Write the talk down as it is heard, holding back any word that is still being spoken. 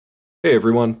Hey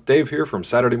everyone, Dave here from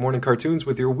Saturday Morning Cartoons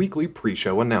with your weekly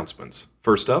pre-show announcements.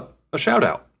 First up, a shout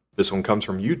out. This one comes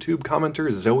from YouTube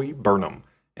commenter Zoe Burnham.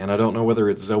 And I don't know whether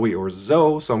it's Zoe or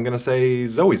Zoe, so I'm going to say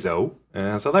Zoe. So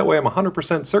that way I'm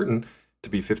 100% certain to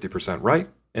be 50% right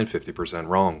and 50%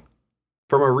 wrong.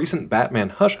 From a recent Batman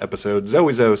Hush episode,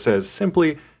 Zoe says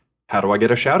simply, how do I get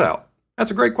a shout out?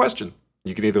 That's a great question.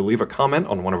 You can either leave a comment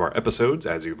on one of our episodes,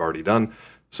 as you've already done,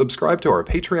 subscribe to our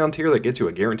Patreon tier that gets you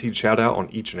a guaranteed shout out on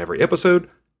each and every episode,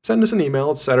 send us an email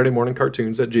at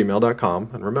saturdaymorningcartoons@gmail.com,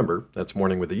 and remember, that's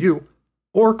morning with a U,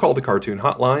 or call the cartoon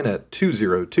hotline at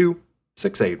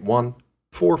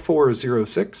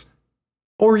 202-681-4406,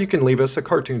 or you can leave us a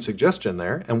cartoon suggestion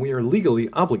there, and we are legally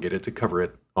obligated to cover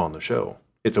it on the show.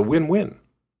 It's a win-win.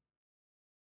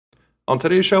 On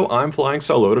today's show, I'm flying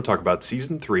solo to talk about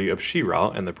Season 3 of She-Ra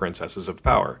and the Princesses of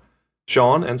Power.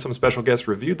 Sean and some special guests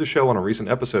reviewed the show on a recent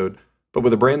episode, but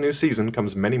with a brand new season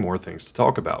comes many more things to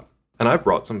talk about. And I've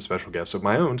brought some special guests of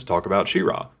my own to talk about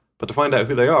She-Ra, but to find out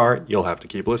who they are, you'll have to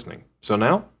keep listening. So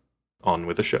now, on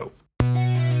with the show.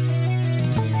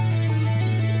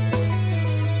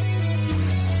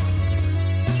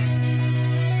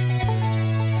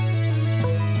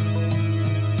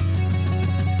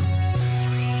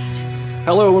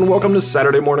 Hello and welcome to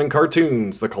Saturday Morning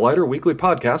Cartoons, the Collider weekly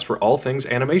podcast for all things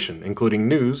animation, including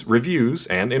news, reviews,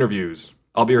 and interviews.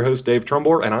 I'll be your host, Dave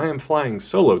Trumbore, and I am flying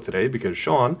solo today because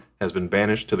Sean has been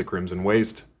banished to the Crimson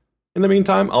Waste. In the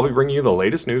meantime, I'll be bringing you the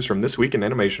latest news from this week in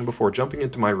animation before jumping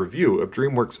into my review of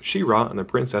DreamWorks' She-Ra and the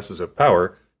Princesses of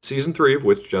Power, Season 3 of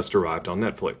which just arrived on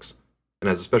Netflix. And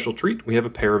as a special treat, we have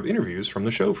a pair of interviews from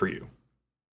the show for you.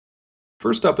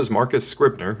 First up is Marcus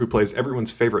Scribner, who plays everyone's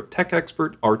favorite tech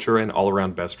expert, archer, and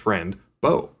all-around best friend,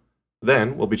 Bo.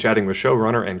 Then, we'll be chatting with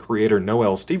showrunner and creator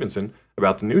Noelle Stevenson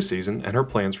about the new season and her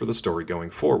plans for the story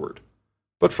going forward.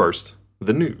 But first,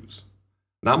 the news.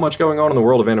 Not much going on in the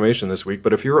world of animation this week,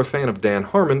 but if you're a fan of Dan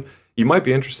Harmon, you might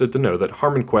be interested to know that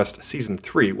Harmon Quest Season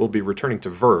 3 will be returning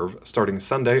to Verve starting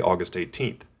Sunday, August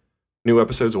 18th. New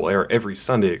episodes will air every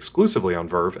Sunday exclusively on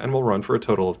Verve and will run for a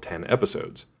total of 10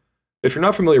 episodes. If you're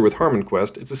not familiar with Harmon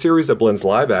Quest, it's a series that blends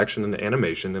live action and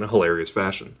animation in a hilarious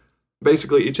fashion.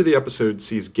 Basically, each of the episodes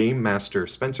sees Game Master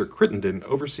Spencer Crittenden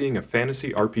overseeing a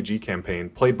fantasy RPG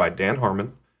campaign played by Dan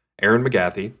Harmon, Aaron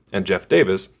McGathy, and Jeff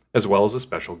Davis, as well as a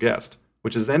special guest,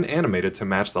 which is then animated to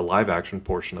match the live action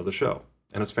portion of the show.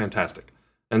 And it's fantastic.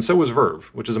 And so is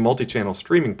Verve, which is a multi-channel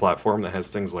streaming platform that has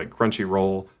things like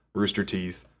Crunchyroll, Rooster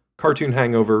Teeth, Cartoon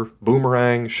Hangover,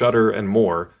 Boomerang, Shudder, and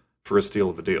more for a steal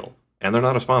of a deal. And they're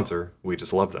not a sponsor, we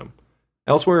just love them.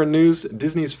 Elsewhere in news,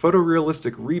 Disney's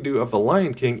photorealistic redo of The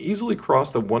Lion King easily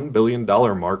crossed the $1 billion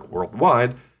mark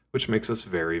worldwide, which makes us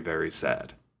very, very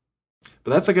sad.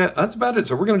 But that's about it,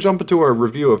 so we're going to jump into our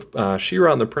review of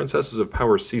She-Ra and the Princesses of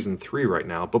Power Season 3 right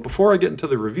now. But before I get into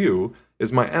the review,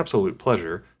 it's my absolute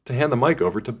pleasure to hand the mic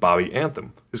over to Bobby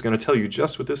Anthem, who's going to tell you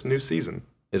just what this new season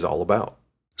is all about.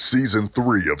 Season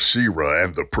 3 of She-Ra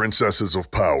and the Princesses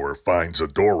of Power finds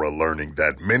Adora learning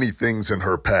that many things in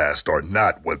her past are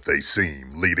not what they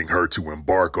seem, leading her to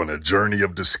embark on a journey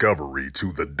of discovery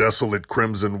to the desolate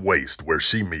Crimson Waste where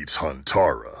she meets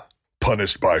Huntara.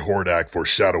 Punished by Hordak for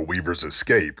Shadow Weaver's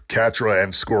escape, Catra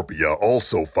and Scorpia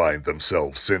also find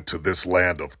themselves sent to this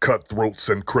land of cutthroats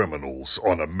and criminals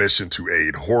on a mission to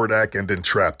aid Hordak and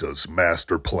Entrapta's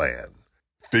master plan.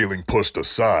 Feeling pushed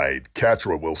aside,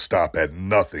 Catra will stop at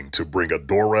nothing to bring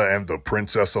Adora and the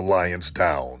Princess Alliance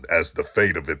down as the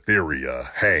fate of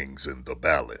Etheria hangs in the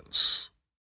balance.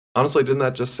 Honestly, didn't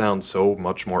that just sound so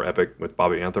much more epic with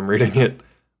Bobby Anthem reading it?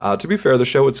 To be fair, the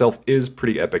show itself is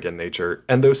pretty epic in nature,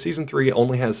 and though Season 3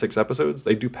 only has 6 episodes,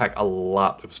 they do pack a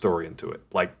lot of story into it.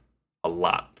 Like, a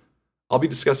lot. I'll be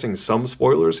discussing some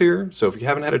spoilers here, so if you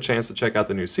haven't had a chance to check out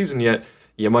the new season yet,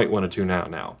 you might want to tune out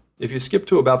now. If you skip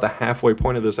to about the halfway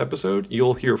point of this episode,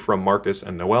 you'll hear from Marcus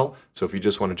and Noelle, so if you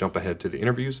just want to jump ahead to the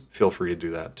interviews, feel free to do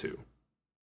that too.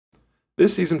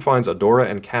 This season finds Adora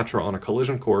and Catra on a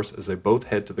collision course as they both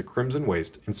head to the Crimson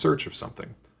Waste in search of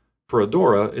something. For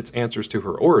Adora, it's answers to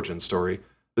her origin story,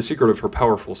 the secret of her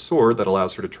powerful sword that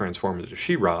allows her to transform into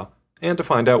She-Ra, and to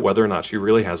find out whether or not she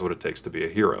really has what it takes to be a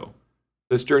hero.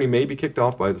 This journey may be kicked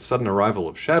off by the sudden arrival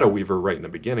of Shadow Weaver right in the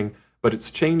beginning, but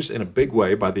it's changed in a big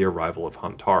way by the arrival of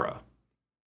Huntara.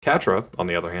 Catra, on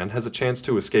the other hand, has a chance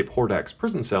to escape Hordak's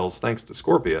prison cells thanks to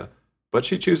Scorpia, but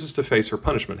she chooses to face her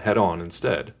punishment head-on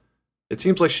instead. It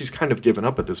seems like she's kind of given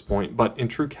up at this point, but in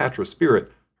true Catra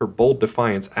spirit, her bold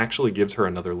defiance actually gives her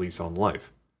another lease on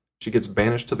life. She gets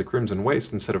banished to the Crimson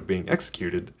Waste instead of being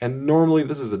executed, and normally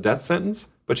this is a death sentence,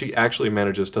 but she actually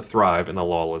manages to thrive in the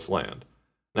lawless land.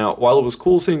 Now, while it was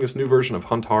cool seeing this new version of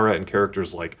Huntara and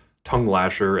characters like Tongue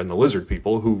Lasher and the Lizard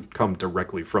People, who come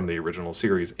directly from the original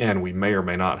series, and we may or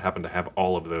may not happen to have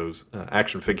all of those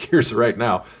action figures right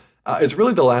now. It's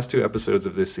really the last 2 episodes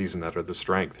of this season that are the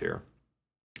strength here.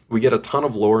 We get a ton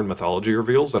of lore and mythology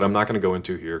reveals that I'm not going to go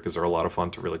into here because they're a lot of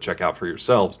fun to really check out for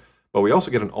yourselves, but we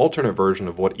also get an alternate version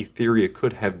of what Etheria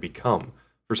could have become.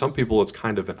 For some people, it's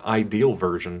kind of an ideal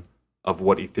version of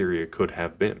what Etheria could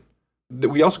have been.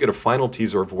 We also get a final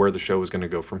teaser of where the show is going to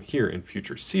go from here in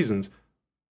future seasons,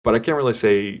 but I can't really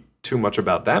say too much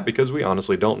about that because we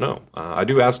honestly don't know. I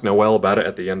do ask Noelle about it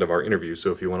at the end of our interview,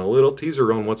 so if you want a little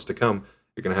teaser on what's to come,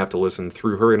 you're going to have to listen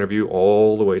through her interview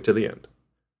all the way to the end.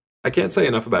 I can't say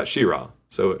enough about She-Ra,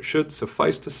 so it should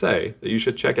suffice to say that you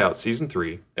should check out Season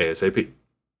 3 ASAP.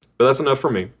 But that's enough for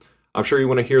me. I'm sure you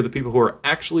want to hear the people who are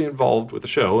actually involved with the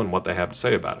show and what they have to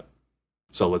say about it.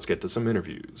 So let's get to some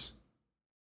interviews.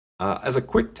 As a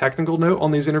quick technical note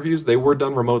on these interviews, they were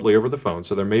done remotely over the phone,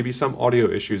 so there may be some audio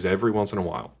issues every once in a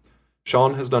while.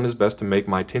 Sean has done his best to make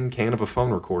my tin can of a phone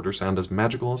recorder sound as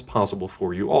magical as possible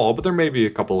for you all, but there may be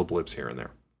a couple of blips here and there.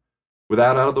 With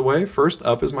that out of the way, first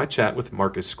up is my chat with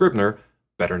Marcus Scribner,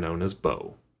 better known as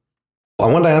Bo. I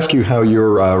wanted to ask you how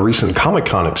your recent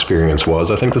Comic-Con experience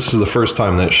was. I think this is the first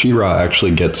time that She-Ra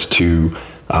actually gets to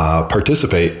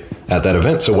participate at that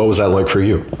event, so what was that like for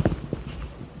you?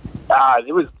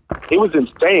 It was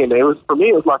insane. For me,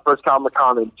 it was my first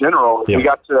Comic-Con in general. Yeah. We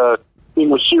got to, being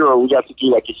with She-Ra, we got to do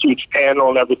like a huge panel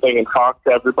and everything and talk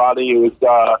to everybody. It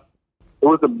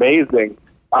was amazing.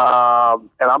 And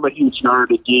I'm a huge nerd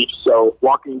and geek, so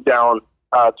walking down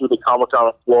through the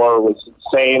Comic-Con floor was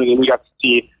insane. And we got to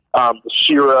see the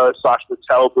She-Ra /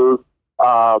 Mattel booth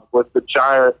with the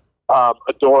giant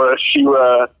Adora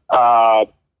She-Ra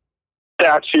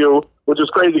statue, which was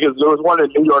crazy because there was one in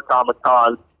New York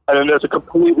Comic-Con, and then there's a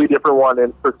completely different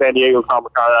one for San Diego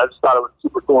Comic-Con. I just thought it was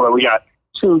super cool, and we got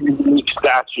 2 unique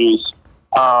statues.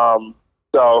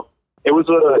 So it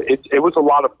was a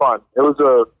lot of fun. It was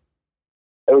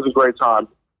a great time.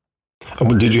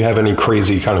 Did you have any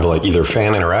crazy kind of like either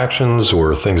fan interactions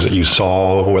or things that you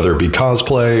saw, whether it be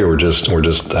cosplay or just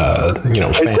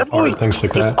fan art, things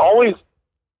like that? Always,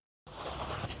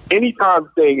 anytime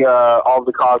seeing all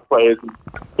the cosplays and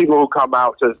people who come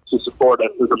out to support us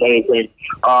is amazing.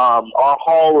 Our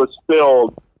hall was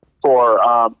filled for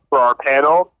our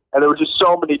panel, and there were just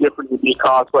so many different unique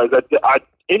cosplays.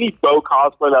 Any Bo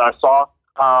cosplay that I saw,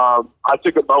 I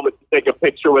took a moment to take a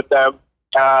picture with them.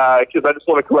 Because I just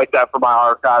want to collect that for my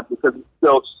archive because it's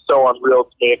still so unreal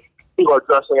to me. People are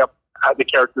dressing up as the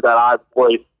character that I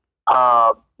voiced.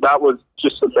 That was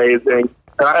just amazing.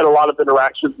 And I had a lot of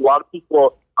interactions. A lot of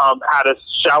people had us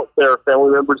shout their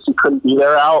family members who couldn't be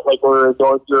there out. Like we were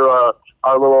going through our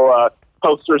little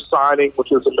poster signing,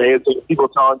 which was amazing. People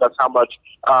telling us how much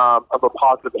of a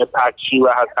positive impact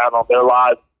She-Ra has had on their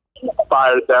lives,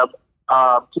 inspired them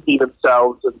to be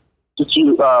themselves and to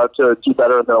do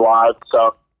better in their lives.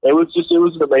 So it was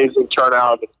an amazing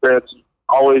turnout and experience.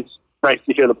 Always nice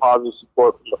to hear the positive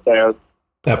support from the fans.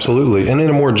 Absolutely. And in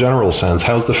a more general sense,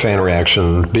 how's the fan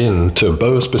reaction been to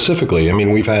Bo specifically? I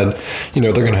mean, we've had,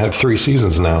 they're going to have 3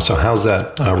 seasons now. So how's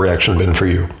that reaction been for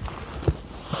you?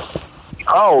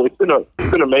 Oh, it's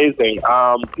been amazing.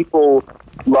 People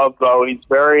love Bo. He's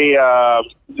a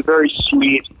very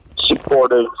sweet,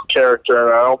 supportive character,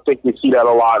 and I don't think we see that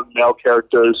a lot in male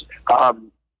characters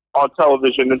on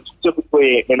television, and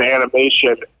specifically in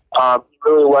animation. He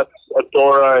really lets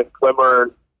Adora and Glimmer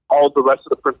and all the rest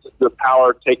of the Princesses of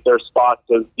Power take their spots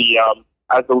as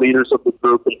the leaders of the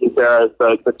group, and he's there as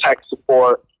the tech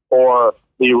support or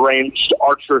the ranged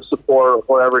archer support,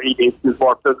 wherever he needs his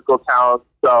more physical talents.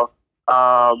 So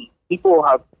people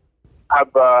have had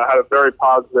a very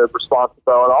positive response to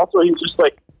Bo, and also he's just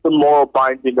like the moral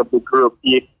binding of the group.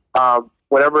 He,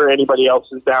 whenever anybody else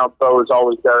is down, Bo is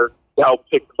always there to help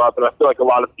pick them up. And I feel like a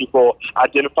lot of people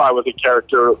identify with a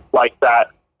character like that,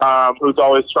 who's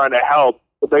always trying to help,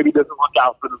 but maybe doesn't look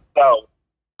out for themselves.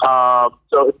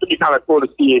 So it's going to be kind of cool to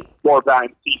see more of that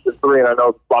in season 3, and I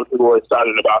know a lot of people are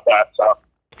excited about that. So.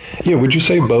 Yeah, would you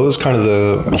say Bo is kind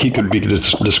of he could be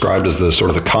described as the sort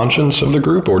of the conscience of the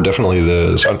group, or definitely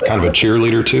kind of a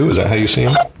cheerleader too? Is that how you see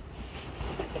him?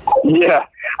 Yeah,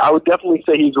 I would definitely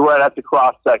say he's right at the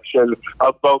cross section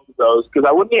of both of those, because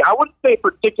I wouldn't say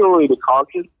particularly the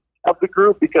conscience of the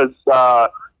group, because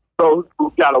both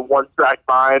got a one-track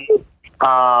mind,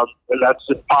 and that's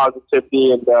just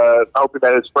positivity and hoping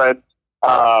that his friends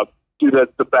do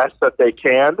the best that they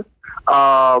can.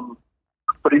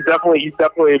 But he's definitely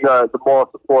the moral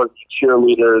support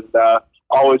cheerleader, and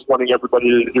always wanting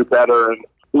everybody to do better and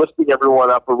lifting everyone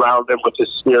up around him with his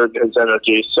spirit and his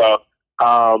energy. So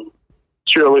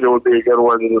cheerleader would be a good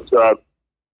word to describe.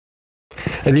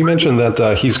 And you mentioned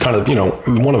that he's kind of,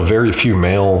 one of very few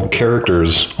male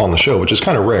characters on the show, which is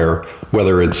kind of rare,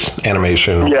 whether it's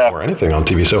animation or anything on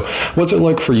TV. So what's it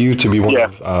like for you to be one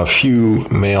of a few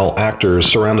male actors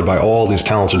surrounded by all these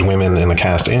talented women in the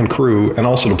cast and crew, and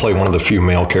also to play one of the few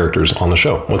male characters on the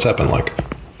show? What's that been like?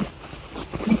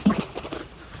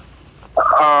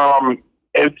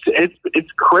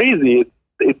 It's crazy.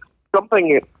 It's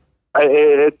something.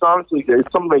 It's honestly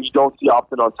something that you don't see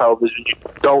often on television. You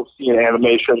don't see in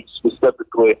animation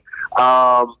specifically.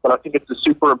 But I think it's a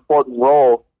super important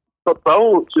role. But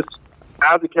Bo, just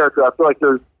as a character, I feel like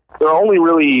there are only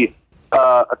really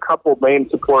a couple main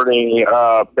supporting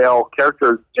male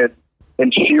characters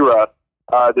in She-Ra.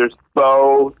 There's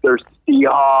Bo, there's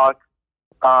Seahawk,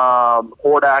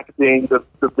 Hordak being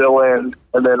the villain,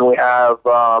 and then we have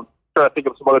trying to think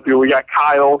of some other people. We got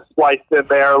Kyle spliced in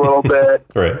there a little bit.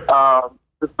 Right.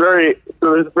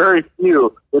 There's very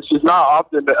few, which is not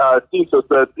often seen. So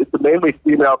it's a mainly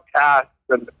female cast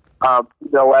and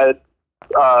female-led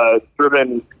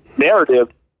driven narrative,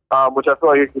 which I feel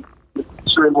like is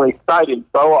extremely exciting.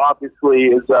 Bo obviously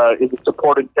is a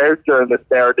supporting character in this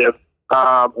narrative,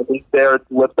 and he's there to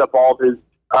lift up all of his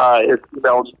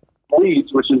female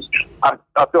leads, which is I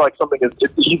feel like something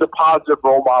he's a positive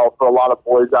role model for a lot of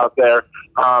boys out there,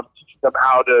 teaching them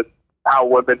how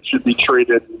women should be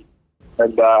treated,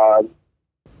 and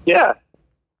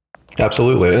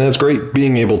Absolutely. And it's great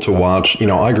being able to watch,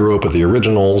 I grew up with the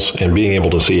originals and being able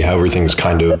to see how everything's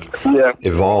kind of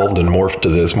evolved and morphed to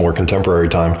this more contemporary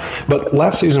time. But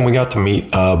last season we got to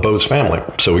meet Bo's family.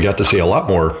 So we got to see a lot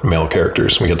more male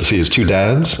characters. We got to see his two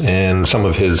dads and some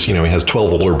of his, he has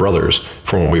 12 older brothers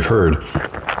from what we've heard.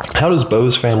 How does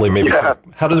Bo's family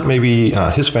how does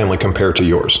his family compare to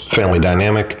yours? Family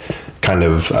dynamic, kind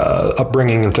of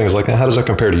upbringing and things like that. How does that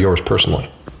compare to yours personally?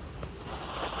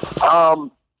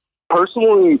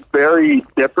 Personally, very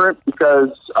different because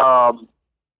I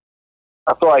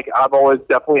feel like I've always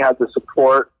definitely had the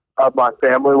support of my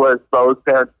family, whereas Bo's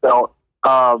parents don't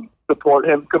support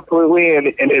him completely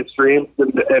in his dreams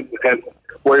and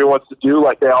what he wants to do.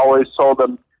 Like, they always told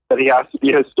him that he has to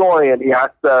be a historian, he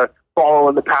has to follow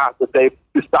in the path that they've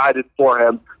decided for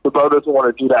him. But Bo doesn't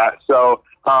want to do that. So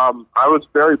I was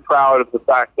very proud of the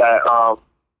fact that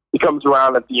he comes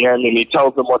around at the end and he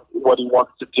tells them what he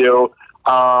wants to do.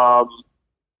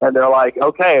 And they're like,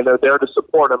 okay, and they're there to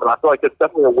support him. And I feel like it's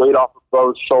definitely a weight off of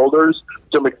Bo's shoulders.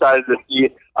 So I'm excited to see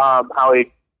how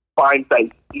he finds that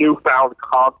newfound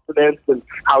confidence and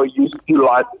how he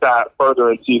utilizes that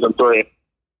further in season 3.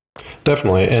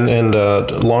 Definitely. And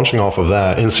launching off of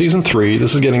that, in season 3,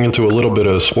 this is getting into a little bit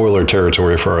of spoiler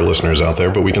territory for our listeners out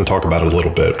there, but we can talk about it a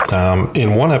little bit.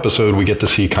 In one episode, we get to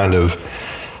see kind of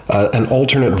an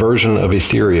alternate version of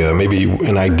Etheria, maybe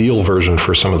an ideal version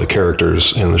for some of the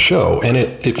characters in the show. And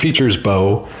it features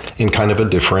Bo in kind of a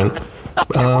different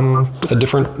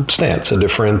stance, a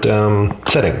different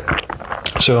setting.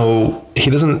 So he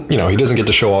doesn't get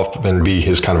to show off and be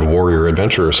his kind of warrior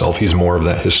adventurer self. He's more of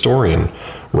that historian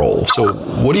role. So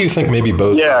what do you think maybe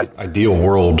Bo's ideal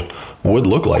world would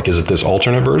look like? Is it this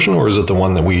alternate version, or is it the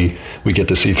one that we get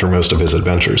to see through most of his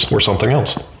adventures, or something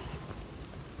else?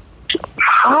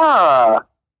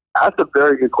 That's a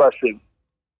very good question.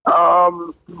 I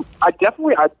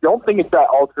don't think it's that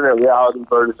alternate reality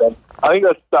version. I think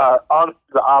that's honestly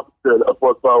the opposite of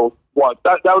what Bo wants.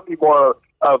 That would be more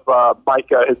of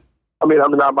Micah.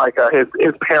 Not Micah.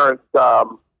 His parents.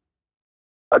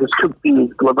 I just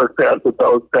confused Glimmer's parents with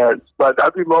Bo's parents, but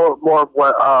that'd be more of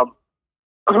what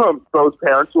Bo's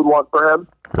parents would want for him.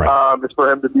 Right. Is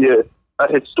for him to be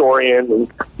a historian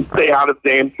and stay out of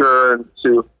danger and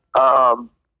to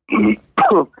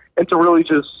and to really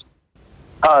just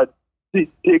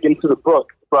dig into the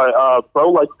book. But Bo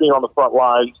likes being on the front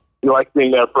lines. He likes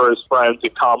being there for his friends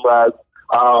and comrades,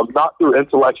 not through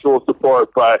intellectual support,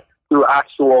 but through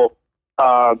actual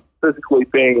physically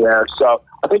being there. So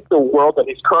I think the world that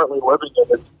he's currently living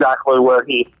in is exactly where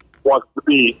he wants to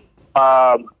be,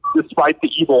 despite the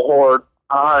evil horde.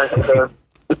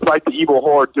 Despite the evil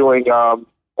horde doing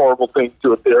horrible things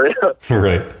to Etheria.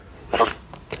 Right.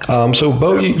 So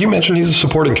Bo, you mentioned he's a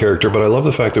supporting character, but I love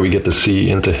the fact that we get to see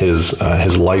into his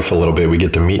life a little bit. We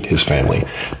get to meet his family.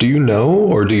 Do you know,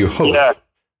 or do you hope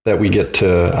that we get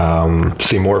to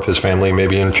see more of his family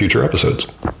maybe in future episodes?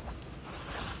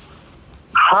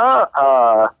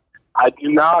 I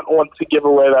do not want to give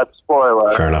away that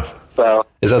spoiler. Fair enough. So,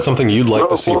 is that something you'd like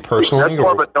to see personally,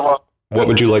 or what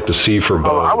would you like to see for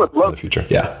Bo in the future?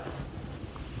 Yeah.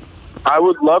 I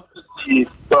would love to see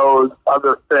Bo's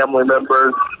other family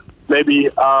members, maybe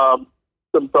some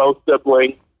Bo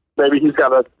siblings. Maybe he's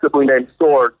got a sibling named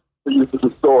Sword who uses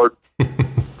a sword.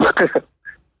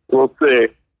 We'll see.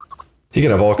 He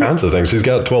can have all kinds of things. He's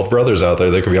got 12 brothers out there.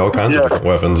 There could be all kinds of different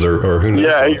weapons, or who knows.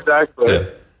 Yeah, exactly. Yeah.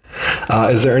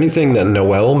 Is there anything that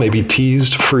Noelle maybe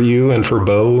teased for you and for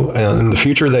Bo in the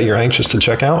future that you're anxious to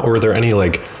check out? Or are there any,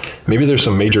 like, maybe there's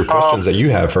some major questions that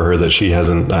you have for her that she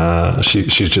hasn't,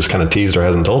 she's just kind of teased or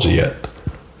hasn't told you yet?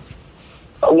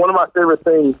 One of my favorite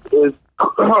things is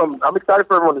I'm excited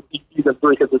for everyone to see season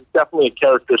 3 because it's definitely a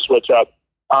character switch up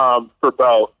for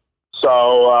Bo.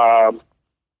 So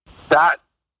that's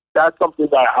something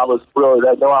that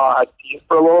that Noelle had teased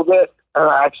for a little bit, and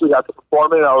I actually got to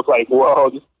perform it, and I was like, whoa,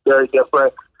 this is very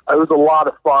different. It was a lot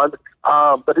of fun,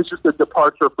 but it's just a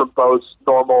departure from Bo's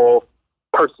normal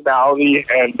personality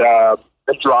and drives.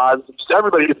 Just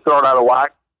everybody gets thrown out of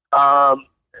whack.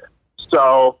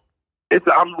 So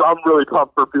I'm really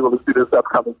pumped for people to see this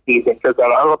upcoming season because I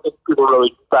don't think people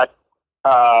really expect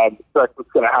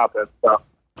what's going to happen. So.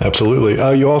 Absolutely.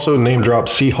 You also name dropped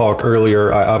Seahawk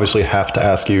earlier. I obviously have to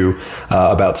ask you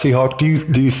about Seahawk. Do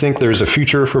you think there's a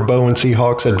future for Bo and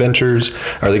Seahawk's adventures?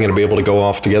 Are they going to be able to go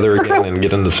off together again and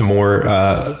get into some more,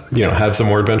 have some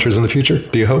more adventures in the future?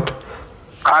 Do you hope?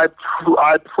 I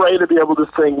pray to be able to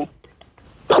sing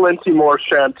plenty more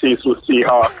shanties with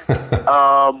Seahawk.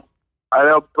 I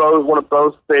know Bo, one of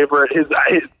Bo's favorite. His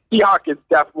Seahawk is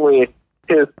definitely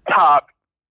his top.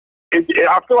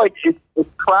 I feel like it's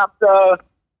Krapta,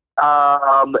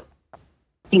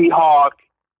 Seahawk.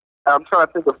 I'm trying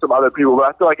to think of some other people,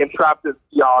 but I feel like Entrapped and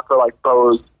Seahawk are like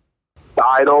Bo's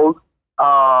idols.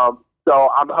 So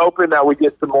I'm hoping that we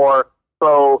get some more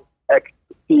Bo X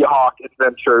Seahawk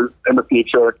adventures in the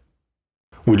future.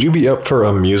 Would you be up for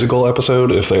a musical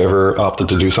episode if they ever opted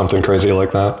to do something crazy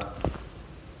like that?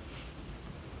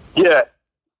 Yeah.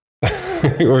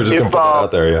 We're just gonna put that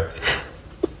out there, yeah.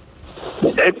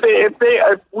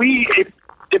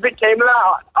 If it came to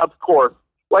that, of course.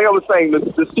 Like I was saying,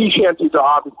 the sea shanties are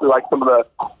obviously like some of the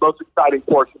most exciting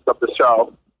portions of the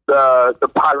show, the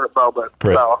pirate moment.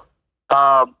 Right. So,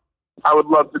 I would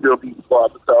love to do a musical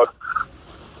episode.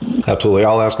 Absolutely,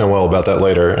 I'll ask Noelle about that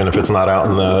later, and if it's not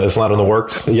in the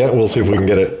works yet, we'll see if we can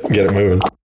get it moving.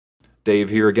 Dave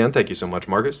here again. Thank you so much,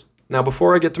 Marcus. Now,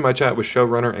 before I get to my chat with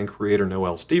showrunner and creator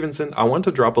Noelle Stevenson, I want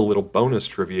to drop a little bonus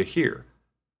trivia here.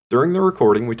 During the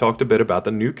recording, we talked a bit about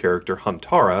the new character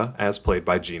Huntara, as played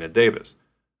by Gina Davis.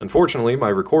 Unfortunately, my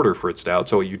recorder fritzed out,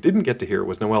 so what you didn't get to hear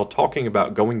was Noelle talking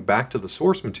about going back to the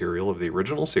source material of the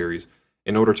original series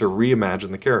in order to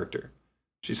reimagine the character.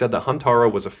 She said that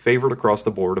Huntara was a favorite across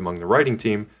the board among the writing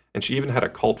team, and she even had a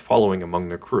cult following among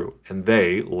their crew, and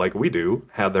they, like we do,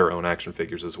 had their own action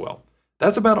figures as well.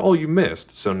 That's about all you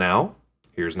missed, so now,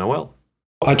 here's Noelle.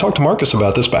 I talked to Marcus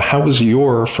about this, but how was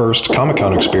your first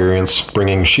Comic-Con experience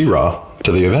bringing She-Ra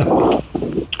to the event?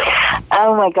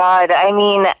 Oh my God. I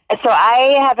mean, so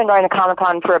I have been going to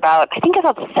Comic-Con for about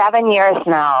 7 years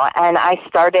now, and I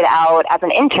started out as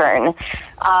an intern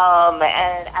and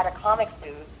at a comics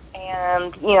booth.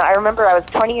 And, I remember I was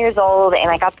 20 years old and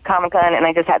I got to Comic-Con and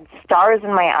I just had stars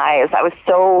in my eyes.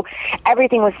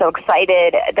 Everything was so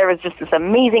excited. There was just this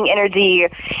amazing energy.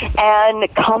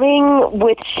 And coming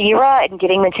with She-Ra and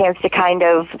getting the chance to kind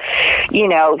of,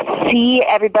 see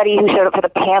everybody who showed up for the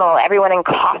panel, everyone in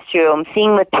costume,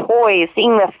 seeing the toys,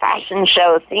 seeing the fashion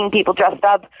show, seeing people dressed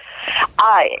up.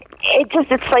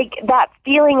 It's like that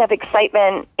feeling of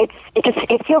excitement. It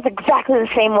feels exactly the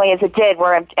same way as it did,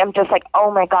 where I'm just like,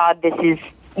 oh my God, this is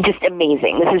just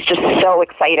amazing. This is just so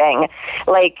exciting.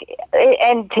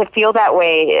 And to feel that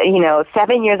way,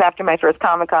 7 years after my first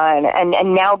Comic-Con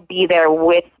and now be there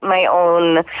with my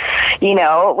own,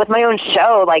 with my own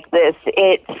show like this,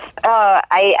 it's,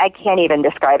 I can't even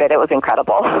describe it. It was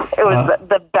incredible. It was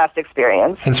the best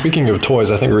experience. And speaking of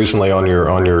toys, I think recently on your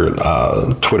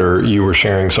Twitter, you were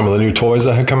sharing some of the new toys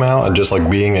that had come out and just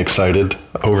being excited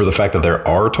over the fact that there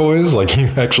are toys. You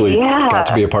actually got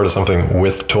to be a part of something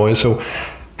with toys. So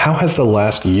how has the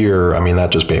last year, that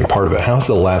just being part of it, how has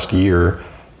the last year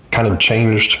kind of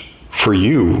changed for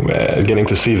you, getting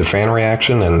to see the fan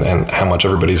reaction and how much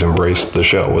everybody's embraced the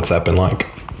show? What's that been like?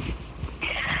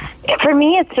 For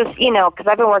me, it's just, because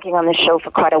I've been working on this show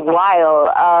for quite a while,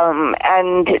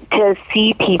 and to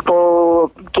see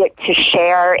people get to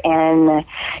share in,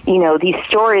 these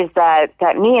stories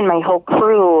that me and my whole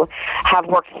crew have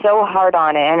worked so hard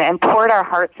on and poured our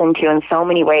hearts into in so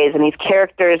many ways, and these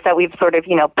characters that we've sort of,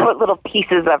 put little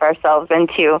pieces of ourselves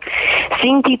into,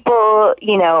 seeing people,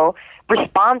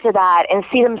 respond to that and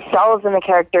see themselves in the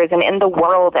characters and in the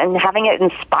world and having it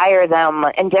inspire them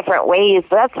in different ways.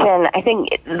 That's been, I think,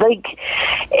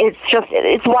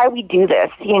 it's why we do this,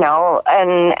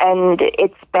 and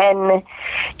it's been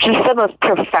just the most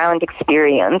profound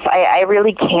experience. I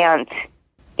really can't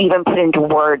even put into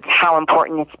words how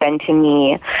important it's been to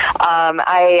me.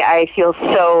 I feel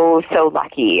so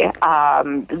lucky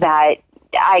that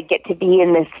I get to be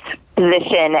in this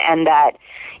position, and that,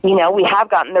 you know, we have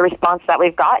gotten the response that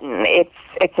we've gotten.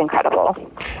 It's incredible.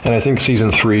 And I think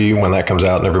season 3, when that comes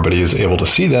out and everybody is able to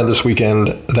see that this weekend,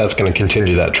 that's going to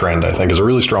continue that trend. I think it's a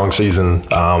really strong season.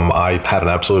 I had an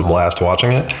absolute blast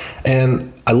watching it,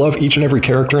 and I love each and every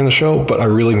character in the show, but I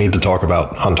really need to talk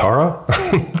about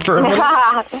Huntara for a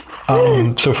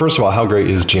minute. So first of all, how great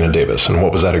is Geena Davis, and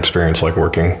what was that experience like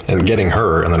working and getting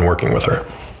her and then working with her?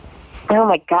 Oh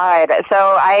my God. So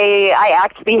I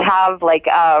actually have, like,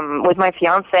 with my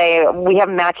fiance, we have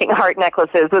matching heart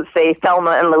necklaces that say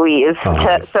Thelma and Louise.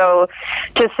 So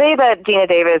to say that Geena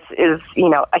Davis is, you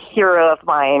know, a hero of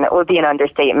mine would be an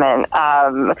understatement.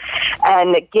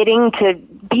 And getting to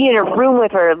be in a room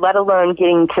with her, let alone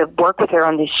getting to work with her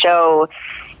on this show,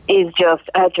 is just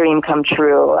a dream come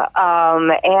true.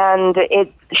 And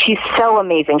she's so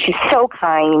amazing. She's so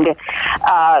kind.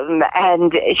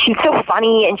 And she's so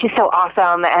funny, and she's so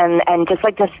awesome. And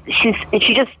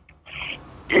she just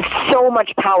so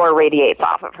much power radiates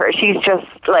off of her. She's just,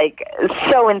 like,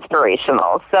 so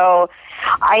inspirational. So,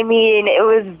 I mean, it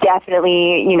was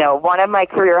definitely, you know, one of my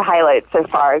career highlights so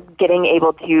far, getting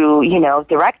able to, you know,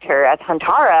 direct her as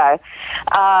Huntara.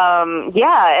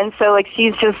 And so, like,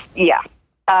 she's just, she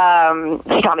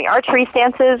taught me archery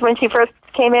stances when she first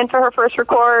came in for her first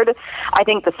record. I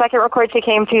think the second record she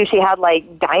came to, she had,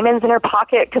 like, diamonds in her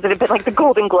pocket because it had been, like, the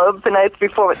Golden Globes the night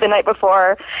before.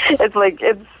 It's like,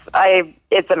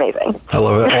 it's amazing. I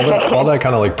love it. All that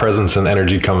kind of, like, presence and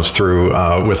energy comes through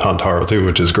with Huntara too,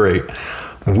 which is great.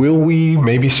 Will we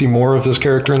maybe see more of this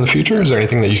character in the future? Is there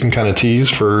anything that you can kind of tease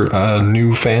for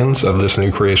new fans of this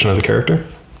new creation of the character?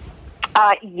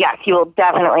 Yes, you will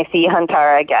definitely see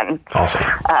Huntara again. Awesome.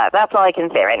 That's all I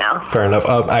can say right now. Fair enough.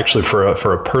 Actually, for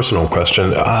a personal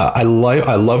question, I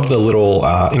love the little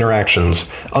interactions,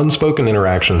 unspoken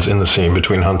interactions in the scene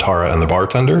between Huntara and the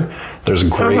bartender. There's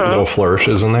great little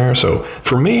flourishes in there. So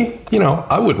for me, you know,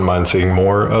 I wouldn't mind seeing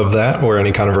more of that or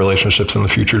any kind of relationships in the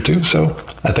future too. So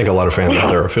I think a lot of fans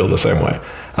out there feel the same way.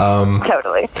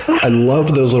 Totally. I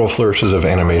love those little flourishes of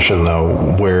animation,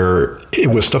 though, where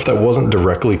it was stuff that wasn't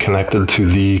directly connected to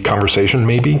the conversation,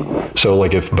 maybe. So,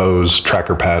 like, if Bo's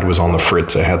tracker pad was on the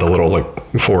fritz, it had the little, like,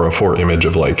 404 image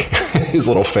of, like, his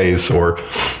little face, or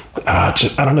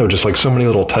just, I don't know, just, like, so many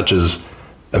little touches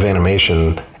of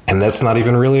animation. And that's not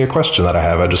even really a question that I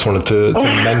have. I just wanted to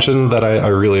mention that I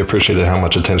really appreciated how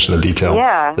much attention to detail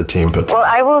the team puts. Well,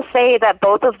 I will say that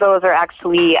both of those are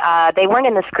actually, they weren't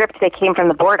in the script, they came from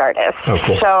the board artists. Oh,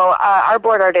 cool. So our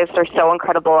board artists are so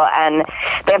incredible, and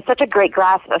they have such a great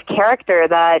grasp of character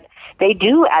that they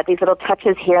do add these little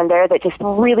touches here and there that just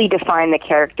really define the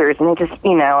characters. And they just,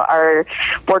 you know, our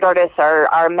board artists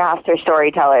are master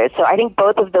storytellers. So I think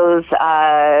both of those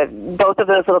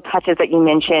little touches that you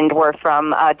mentioned were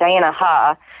from Diana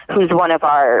Ha, who's one of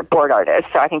our board artists.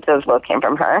 So I think those both came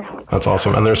from her. That's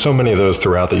awesome. And there's so many of those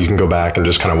throughout that you can go back and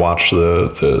just kind of watch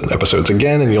the episodes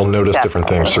again, and you'll notice different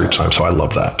things for each time. So I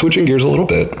love that. Switching gears a little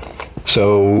bit.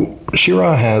 So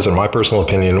She-Ra has, in my personal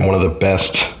opinion, one of the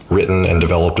best written and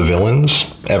developed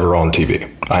villains ever on TV.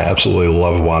 I absolutely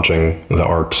love watching the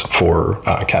arcs for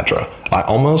Catra.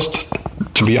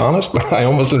 To be honest, I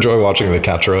almost enjoy watching the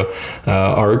Catra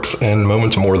arcs and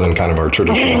moments more than kind of our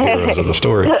traditional heroes of the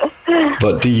story.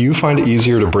 But do you find it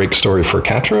easier to break story for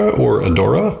Catra or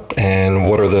Adora? And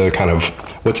what are the kind of,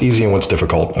 what's easy and what's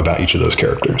difficult about each of those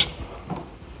characters?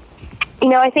 You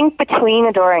know, I think between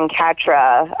Adora and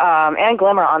Catra, and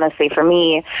Glimmer, honestly, for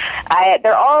me,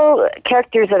 they're all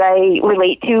characters that I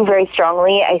relate to very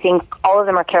strongly. I think all of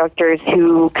them are characters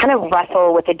who kind of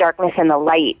wrestle with the darkness and the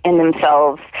light in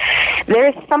themselves.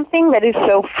 There's something that is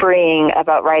so freeing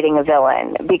about writing a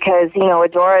villain, because, you know,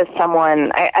 Adora is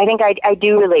someone, I think I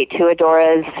do relate to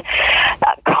Adora's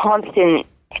constant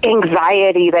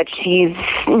anxiety that she's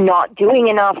not doing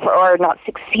enough or not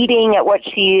succeeding at what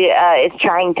she is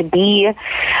trying to be,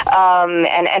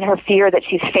 and her fear that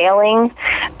she's failing.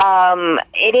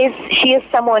 She is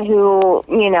someone who,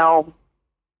 you know,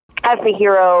 as the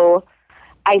hero,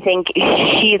 I think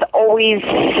she's always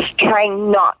trying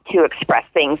not to express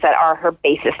things that are her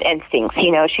basest instincts.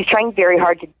 You know, she's trying very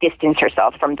hard to distance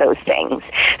herself from those things.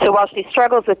 So while she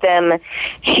struggles with them,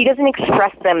 she doesn't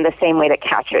express them the same way that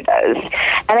Catra does.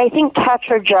 And I think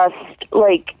Catra just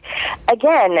like,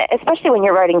 again, especially when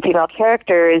you're writing female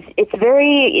characters, it's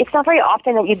not very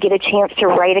often that you get a chance to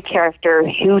write a character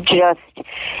who just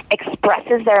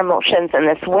expresses their emotions in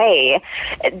this way,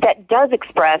 that does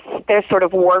express their sort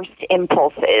of worst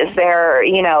impulses, their,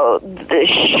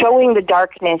 showing the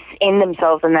darkness in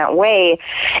themselves in that way.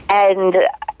 And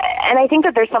I think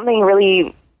that there's something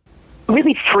really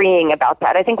freeing about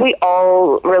that. I think we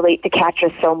all relate to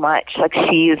Catra so much. Like,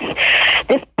 she's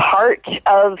this part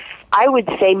of, I would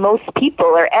say, most people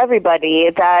or everybody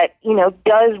that,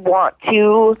 does want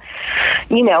to,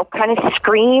 kind of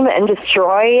scream and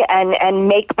destroy and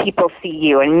make people see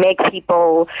you and make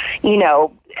people,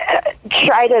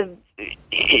 try to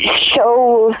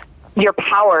show your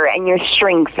power and your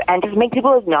strength and just make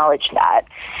people acknowledge that.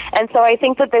 And so I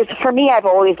think that for me, I've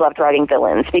always loved writing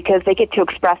villains because they get to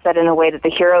express that in a way that the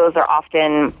heroes are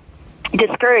often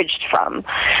discouraged from.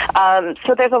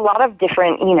 So there's a lot of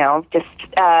different,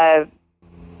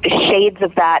 shades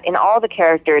of that in all the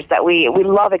characters that we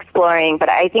love exploring. But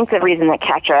I think the reason that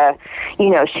Catra,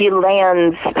 she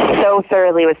lands so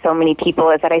thoroughly with so many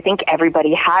people is that I think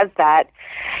everybody has that,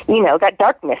 that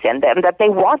darkness in them that they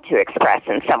want to express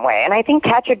in some way. And I think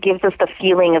Catra gives us the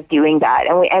feeling of doing that.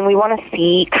 And we want to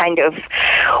see kind of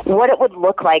what it would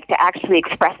look like to actually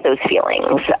express those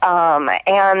feelings.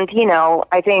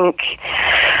 I think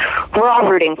we're all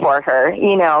rooting for her.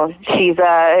 She's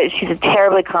a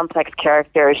terribly complex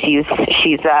character. She's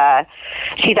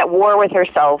at war with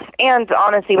herself and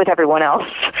honestly with everyone else.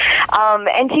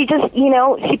 And she just,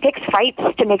 she picks fights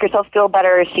to make herself feel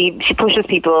better. She pushes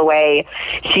people away.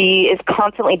 She is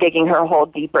constantly digging her hole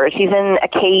deeper. She's in a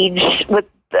cage with,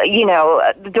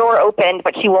 the door opened,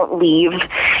 but she won't leave.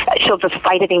 She'll just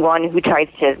fight anyone who tries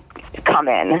to come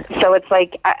in. So it's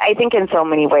like, I think in so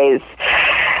many ways,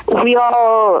 we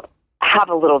all have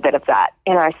a little bit of that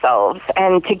in ourselves.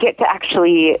 And to get to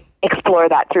actually explore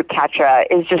that through Catra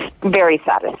is just very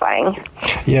satisfying.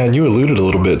 Yeah, and you alluded a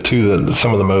little bit too that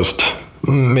some of the most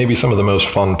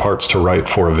fun parts to write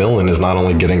for a villain is not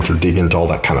only getting to dig into all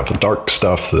that kind of dark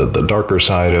stuff, the darker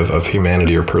side of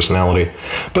humanity or personality,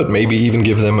 but maybe even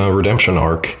give them a redemption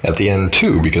arc at the end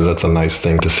too, because that's a nice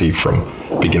thing to see from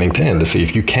beginning to end, to see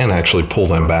if you can actually pull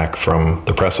them back from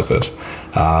the precipice.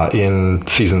 In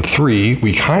season 3,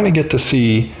 we kind of get to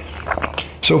see.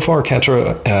 So far,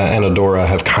 Catra and Adora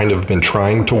have kind of been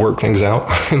trying to work things out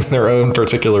in their own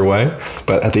particular way.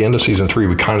 But at the end of season 3,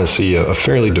 we kind of see a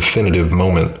fairly definitive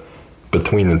moment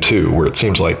between the two where it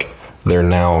seems like they're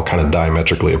now kind of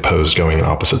diametrically opposed, going in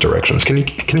opposite directions. Can you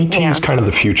tease kind of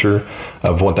the future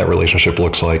of what that relationship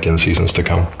looks like in seasons to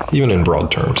come, even in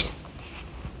broad terms?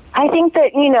 I think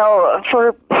that,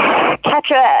 for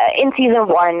Catra in season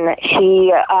 1,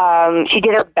 she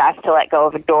did her best to let go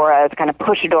of Adora, to kind of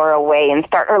push Adora away and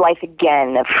start her life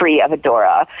again free of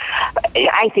Adora.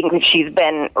 I think that she's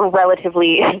been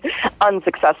relatively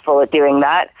unsuccessful at doing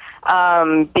that.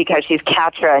 Because she's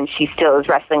Catra and she still is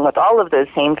wrestling with all of those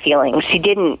same feelings. She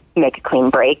didn't make a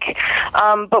clean break.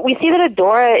 But we see that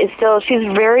Adora she's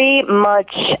very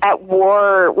much at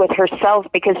war with herself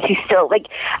because she's still,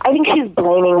 I think she's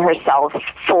blaming herself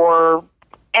for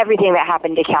everything that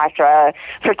happened to Catra,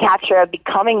 for Catra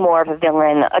becoming more of a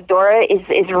villain. Adora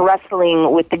is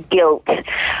wrestling with the guilt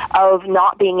of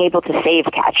not being able to save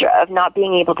Catra, of not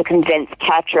being able to convince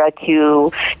Catra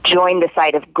to join the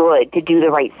side of good, to do the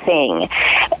right thing.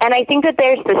 And I think that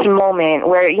there's this moment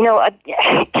where,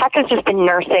 Catra's just been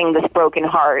nursing this broken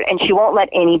heart, and she won't let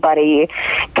anybody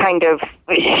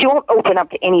she won't open up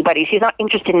to anybody. She's not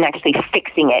interested in actually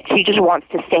fixing it. She just wants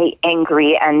to stay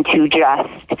angry and to just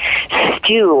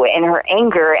stew in her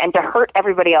anger and to hurt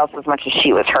everybody else as much as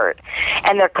she was hurt.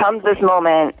 And there comes this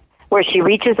moment where she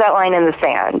reaches that line in the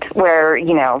sand where,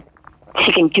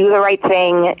 she can do the right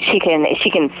thing. She can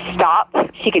stop.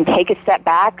 She can take a step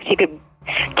back. She could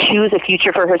choose a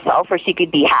future for herself where she could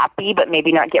be happy but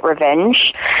maybe not get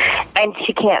revenge, and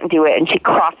she can't do it, and she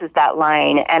crosses that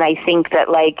line. And I think that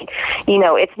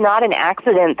it's not an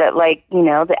accident that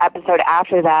the episode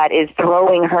after that is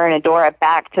throwing her and Adora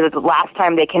back to the last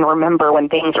time they can remember, when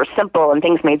things were simple and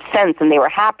things made sense and they were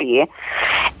happy.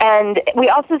 And we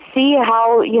also see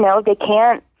how they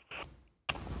can't,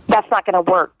 that's not going to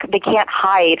work. They can't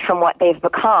hide from what they've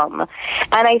become.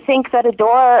 And I think that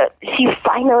Adora, she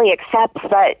finally accepts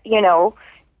that,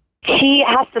 she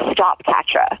has to stop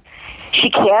Catra. She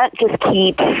can't just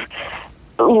keep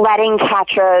letting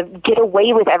Catra get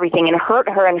away with everything and hurt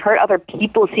her and hurt other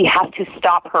people. She has to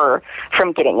stop her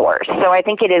from getting worse. So I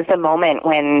think it is the moment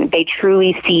when they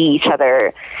truly see each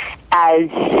other as,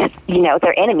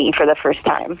 their enemy for the first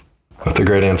time. That's a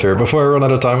great answer. Before I run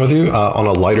out of time with you, on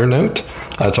a lighter note,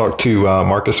 I talked to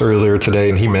Marcus earlier today,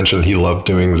 and he mentioned he loved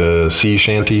doing the sea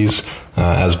shanties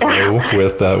as Bo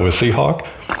with Seahawk.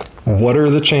 What are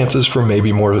the chances for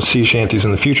maybe more sea shanties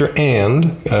in the future?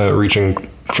 And reaching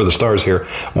for the stars here,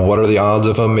 what are the odds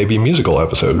of a maybe musical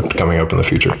episode coming up in the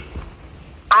future?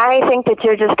 I think that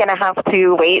you're just going to have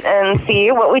to wait and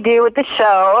see what we do with the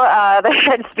show.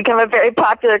 That's become a very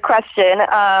popular question.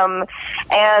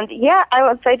 And yeah, I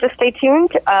would say just stay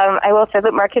tuned. I will say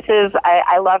that Marcus is,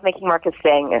 I love making Marcus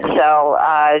sing. So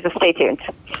just stay tuned.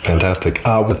 Fantastic.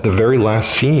 With the very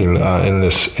last scene in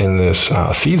this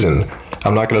season,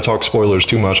 I'm not going to talk spoilers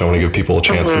too much. I want to give people a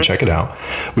chance to check it out.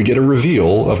 We get a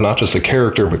reveal of not just a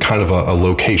character, but kind of a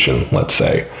location, let's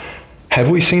say. Have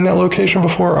we seen that location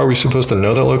before? Are we supposed to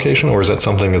know that location, or is that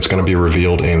something that's going to be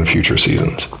revealed in future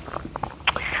seasons?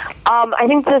 I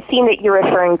think the scene that you're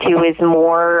referring to is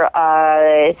more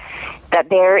that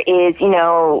there is,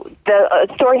 the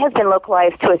story has been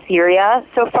localized to Assyria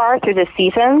so far through this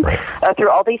season, right. Through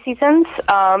all these seasons.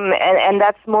 And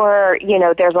that's more,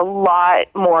 there's a lot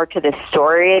more to this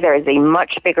story. There is a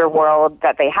much bigger world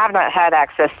that they have not had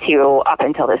access to up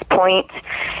until this point.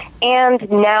 And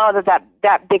now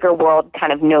that bigger world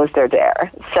kind of knows they're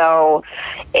there. So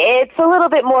it's a little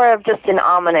bit more of just an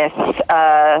ominous,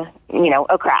 oh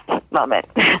crap moment,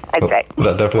 I'd say.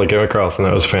 That definitely came across, and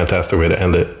that was a fantastic way to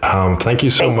end it. Thank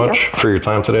you so much for your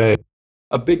time today.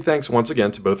 A big thanks once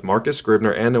again to both Marcus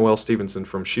Scribner and Noelle Stevenson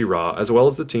from She-Ra, as well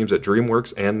as the teams at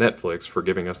DreamWorks and Netflix for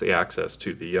giving us the access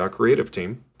to the creative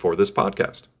team for this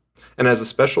podcast. And as a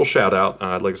special shout out,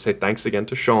 I'd like to say thanks again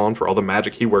to Sean for all the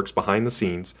magic he works behind the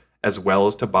scenes, as well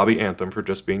as to Bobby Anthem for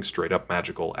just being straight up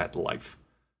magical at life.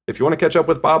 If you want to catch up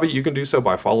with Bobby, you can do so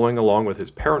by following along with his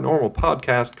paranormal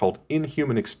podcast called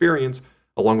Inhuman Experience,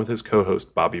 along with his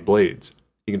co-host Bobby Blades.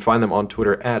 You can find them on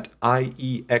Twitter at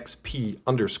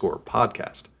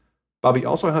IEXP_podcast. Bobby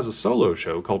also has a solo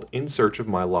show called In Search of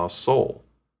My Lost Soul.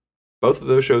 Both of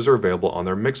those shows are available on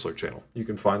their Mixler channel. You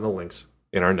can find the links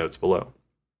in our notes below.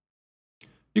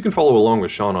 You can follow along with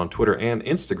Sean on Twitter and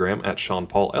Instagram at Sean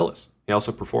Paul Ellis. He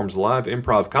also performs live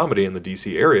improv comedy in the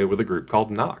DC area with a group called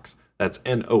Nox. That's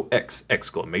NOX!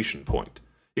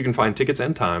 You can find tickets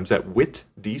and times at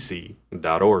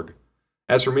witdc.org.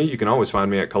 As for me, you can always find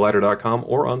me at Collider.com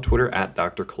or on Twitter at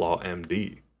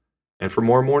DrClawMD. And for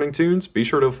more Morning Tunes, be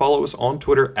sure to follow us on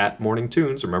Twitter at Morning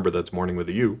Tunes, remember that's morning with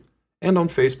a U, and on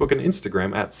Facebook and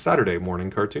Instagram at Saturday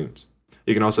Morning Cartoons.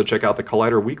 You can also check out the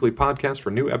Collider Weekly Podcast for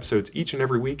new episodes each and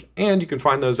every week, and you can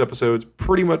find those episodes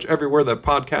pretty much everywhere that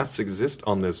podcasts exist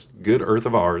on this good earth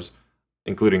of ours,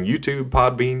 including YouTube,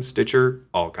 Podbean, Stitcher,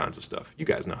 all kinds of stuff. You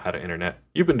guys know how to internet.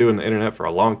 You've been doing the internet for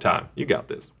a long time. You got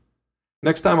this.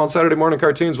 Next time on Saturday Morning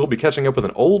Cartoons, we'll be catching up with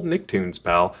an old Nicktoons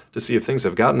pal to see if things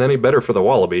have gotten any better for the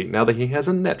Wallaby now that he has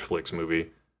a Netflix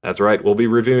movie. That's right, we'll be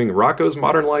reviewing Rocko's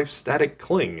Modern Life Static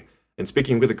Cling and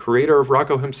speaking with the creator of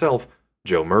Rocko himself,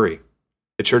 Joe Murray.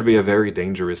 It's sure to be a very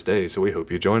dangerous day, so we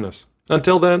hope you join us.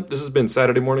 Until then, this has been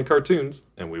Saturday Morning Cartoons,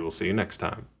 and we will see you next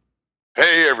time.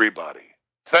 Hey, everybody.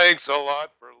 Thanks a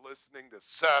lot for listening to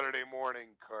Saturday Morning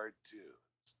Cartoons.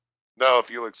 Now, if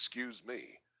you'll excuse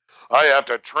me, I have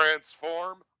to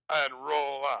transform and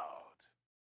roll out.